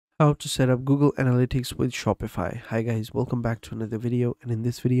How to set up Google Analytics with Shopify. Hi guys, welcome back to another video, and in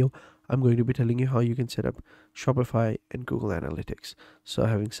this video I'm going to be telling you how you can set up Shopify and Google Analytics. So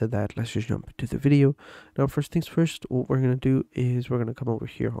having said that, let's just jump into the video. Now first things first, what we're going to do is we're going to come over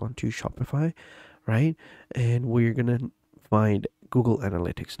here onto Shopify, right? And we're going to find Google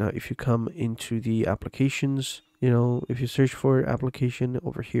Analytics. Now if you come into the applications, if you search for application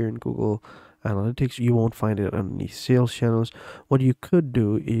over here in Google Analytics, you won't find it underneath sales channels. What you could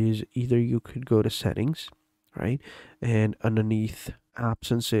do is either you could go to settings, right? And underneath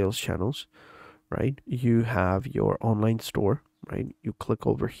apps and sales channels, right? You have your online store, right? You click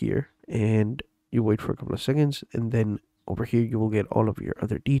over here and you wait for a couple of seconds, and then over here you will get all of your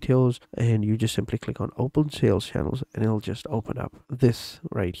other details, and you just simply click on open sales channels and it'll just open up this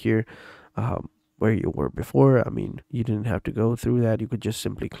right here. Where you were before. I mean, you didn't have to go through that. You could just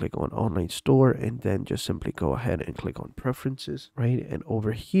simply click on online store and then just simply go ahead and click on preferences, right? And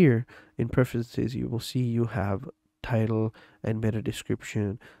over here in preferences, you will see you have title and meta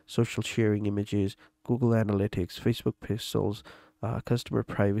description, social sharing images, Google Analytics, Facebook pixels, customer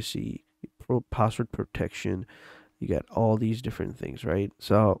privacy, password protection. You get all these different things, right?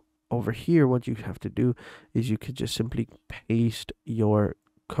 So over here, what you have to do is you could just simply paste your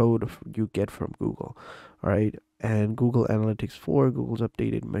code you get from Google. All right, and Google Analytics 4, Google's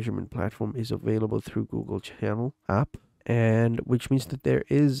updated measurement platform, is available through Google Channel app, and which means that there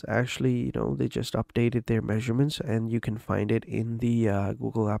is actually, they just updated their measurements and you can find it in the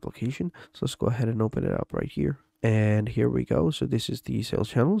Google application. So let's go ahead and open it up right here. And here we go. So this is the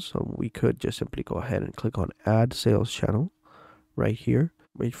sales channel. So we could just simply go ahead and click on add sales channel right here.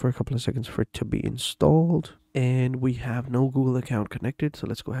 Wait for a couple of seconds for it to be installed. And we have no Google account connected. So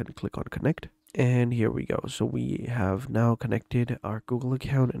let's go ahead and click on connect. And here we go. So we have now connected our Google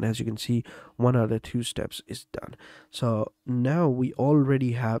account. And as you can see, one out of two steps is done. So now we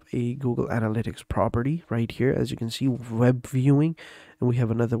already have a Google Analytics property right here. As you can see, web viewing. And we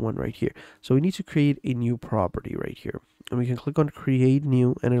have another one right here. So we need to create a new property right here. And we can click on create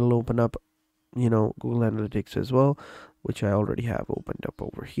new and it'll open up, Google Analytics as well, which I already have opened up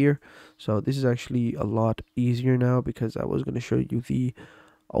over here. So this is actually a lot easier now, because I was going to show you the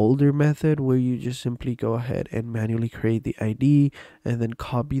older method where you just simply go ahead and manually create the ID and then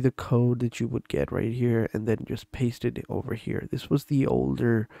copy the code that you would get right here and then just paste it over here. This was the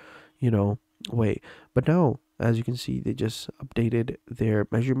older, way. But now, as you can see, they just updated their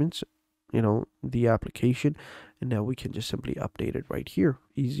measurements, the application, and now we can just simply update it right here.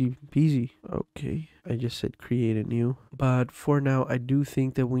 Easy peasy. Okay, I just said create a new, but for now I do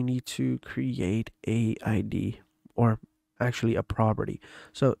think that we need to create a ID, or actually a property.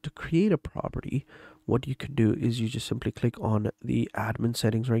 So to create a property, what you could do is you just simply click on the admin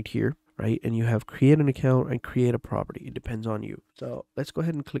settings right here, right? And you have create an account and create a property. It depends on you. So let's go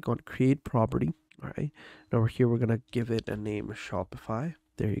ahead and click on create property. All right, and over here we're gonna give it a name, Shopify.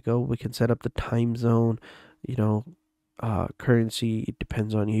 There you go. We can set up the time zone, currency. It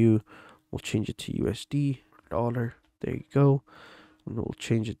depends on you. We'll change it to USD, dollar. There you go. And we'll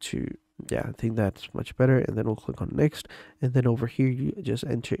change it to, I think that's much better. And then we'll click on next. And then over here, you just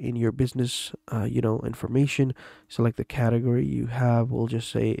enter in your business, information. Select the category you have. We'll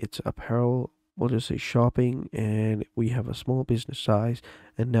just say it's apparel. We'll just say shopping, and we have a small business size.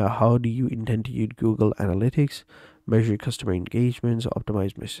 And now, how do you intend to use Google Analytics? Measure customer engagements,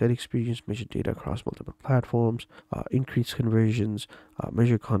 optimize my site experience, measure data across multiple platforms, increase conversions,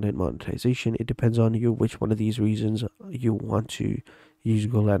 measure content monetization. It depends on you which one of these reasons you want to use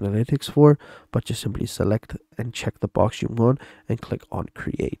Google Analytics for, but just simply select and check the box you want and click on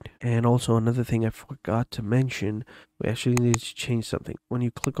create. And also another thing I forgot to mention, we actually need to change something. When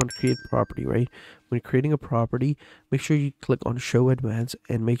you click on create property, right? When you're creating a property, make sure you click on show advanced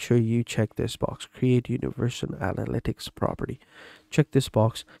and make sure you check this box, create universal analytics property. Check this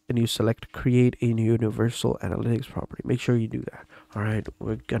box and you select create a universal analytics property. Make sure you do that. All right,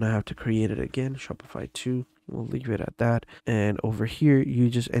 we're gonna have to create it again, Shopify 2. We'll leave it at that. And over here, you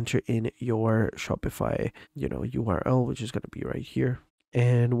just enter in your Shopify, URL, which is going to be right here.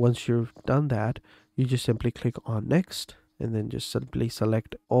 And once you've done that, you just simply click on next and then just simply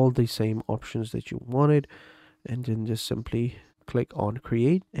select all the same options that you wanted. And then just simply click on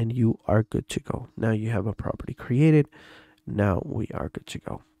create and you are good to go. Now you have a property created. Now we are good to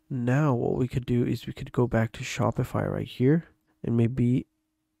go. Now what we could do is we could go back to Shopify right here and maybe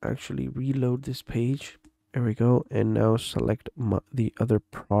actually reload this page. There we go. And now select the other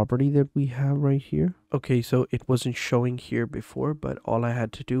property that we have right here. Okay, so it wasn't showing here before, but all I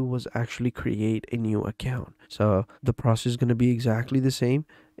had to do was actually create a new account. So the process is going to be exactly the same.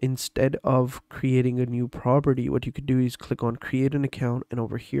 Instead of creating a new property, what you could do is click on create an account, and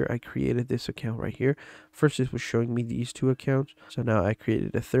over here I created this account right here. First it was showing me these two accounts, so now I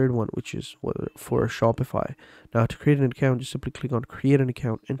created a third one, which is for Shopify. Now to create an account, just simply click on create an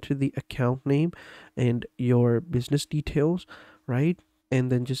account, enter the account name and your business details, right? And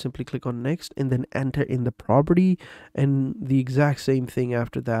then just simply click on next, and then enter in the property and the exact same thing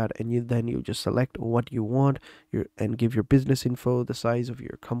after that. And you just select what you want and give your business info, the size of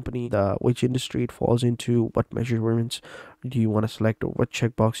your company, which industry it falls into, what measurements do you want to select, or what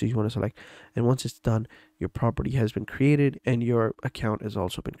checkboxes you want to select. And once it's done, your property has been created and your account has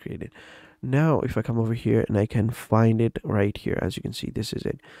also been created. Now if I come over here and I can find it right here, as you can see, this is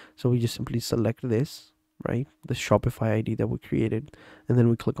it. So we just simply select this, right, the Shopify ID that we created, and then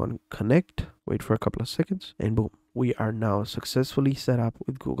we click on connect, wait for a couple of seconds, and boom, we are now successfully set up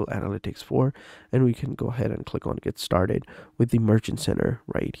with Google Analytics 4, and we can go ahead and click on get started with the Merchant Center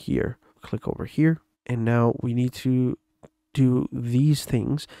right here. Click over here, and now we need to do these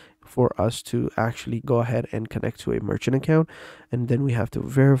things for us to actually go ahead and connect to a merchant account, and then we have to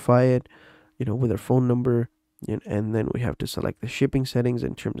verify it, with our phone number, and then we have to select the shipping settings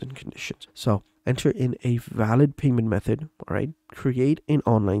and terms and conditions. So enter in a valid payment method. All right, create an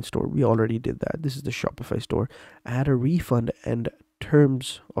online store. We already did that. This is the Shopify store. Add a refund and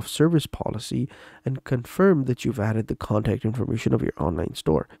terms of service policy, and confirm that you've added the contact information of your online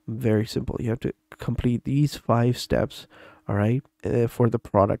store. Very simple. You have to complete these 5 steps, all right, for the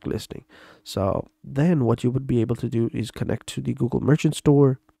product listing. So then what you would be able to do is connect to the Google Merchant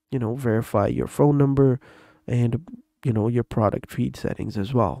Store, verify your phone number and your product feed settings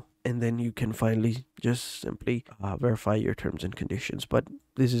as well. And then you can finally just simply verify your terms and conditions. But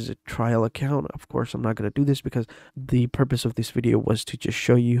this is a trial account. Of course, I'm not going to do this because the purpose of this video was to just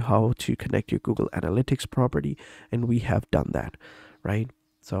show you how to connect your Google Analytics property, and we have done that, right?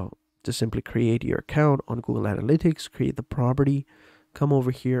 So just simply create your account on Google Analytics, create the property, come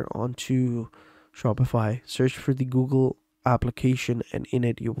over here onto Shopify, search for the Google application, and in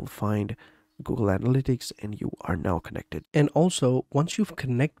it you will find Google Analytics, and you are now connected. And also, once you've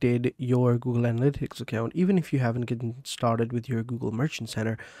connected your Google Analytics account, even if you haven't gotten started with your Google Merchant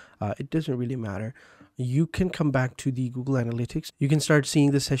Center, it doesn't really matter. You can come back to the Google Analytics. You can start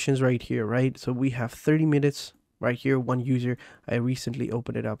seeing the sessions right here, right? So we have 30 minutes right here, one user. I recently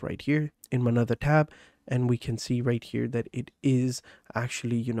opened it up right here in another tab, and we can see right here that it is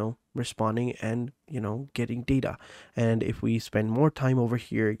actually, responding and, getting data. And if we spend more time over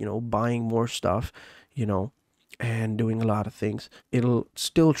here, buying more stuff, and doing a lot of things, it'll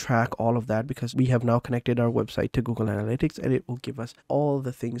still track all of that because we have now connected our website to Google Analytics, and it will give us all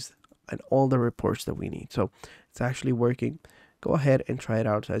the things and all the reports that we need. So it's actually working. Go ahead and try it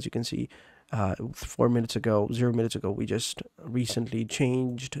out. So as you can see, 0 minutes ago, we just recently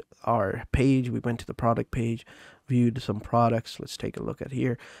changed our page. We went to the product page, viewed some products. Let's take a look at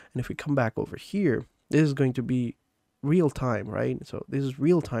here. And if we come back over here, this is going to be real time, right? So this is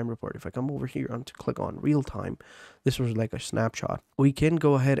real time report. If I come over here and to click on real time, this was like a snapshot. We can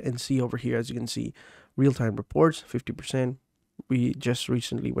go ahead and see over here, as you can see, real time reports, 50%. We just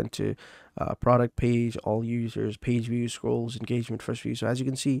recently went to product page, all users, page views, scrolls, engagement, first view. So as you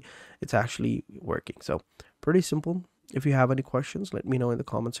can see, it's actually working. So pretty simple. If you have any questions, let me know in the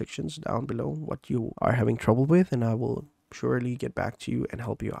comment sections down below what you are having trouble with, and I will surely get back to you and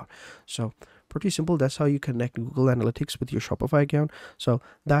help you out. So pretty simple. That's how you connect Google Analytics with your Shopify account. So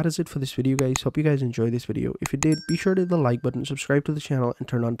that is it for this video, guys. Hope you guys enjoyed this video. If you did, be sure to hit the like button, subscribe to the channel, and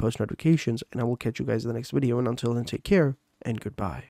turn on post notifications, and I will catch you guys in the next video. And until then, take care and goodbye.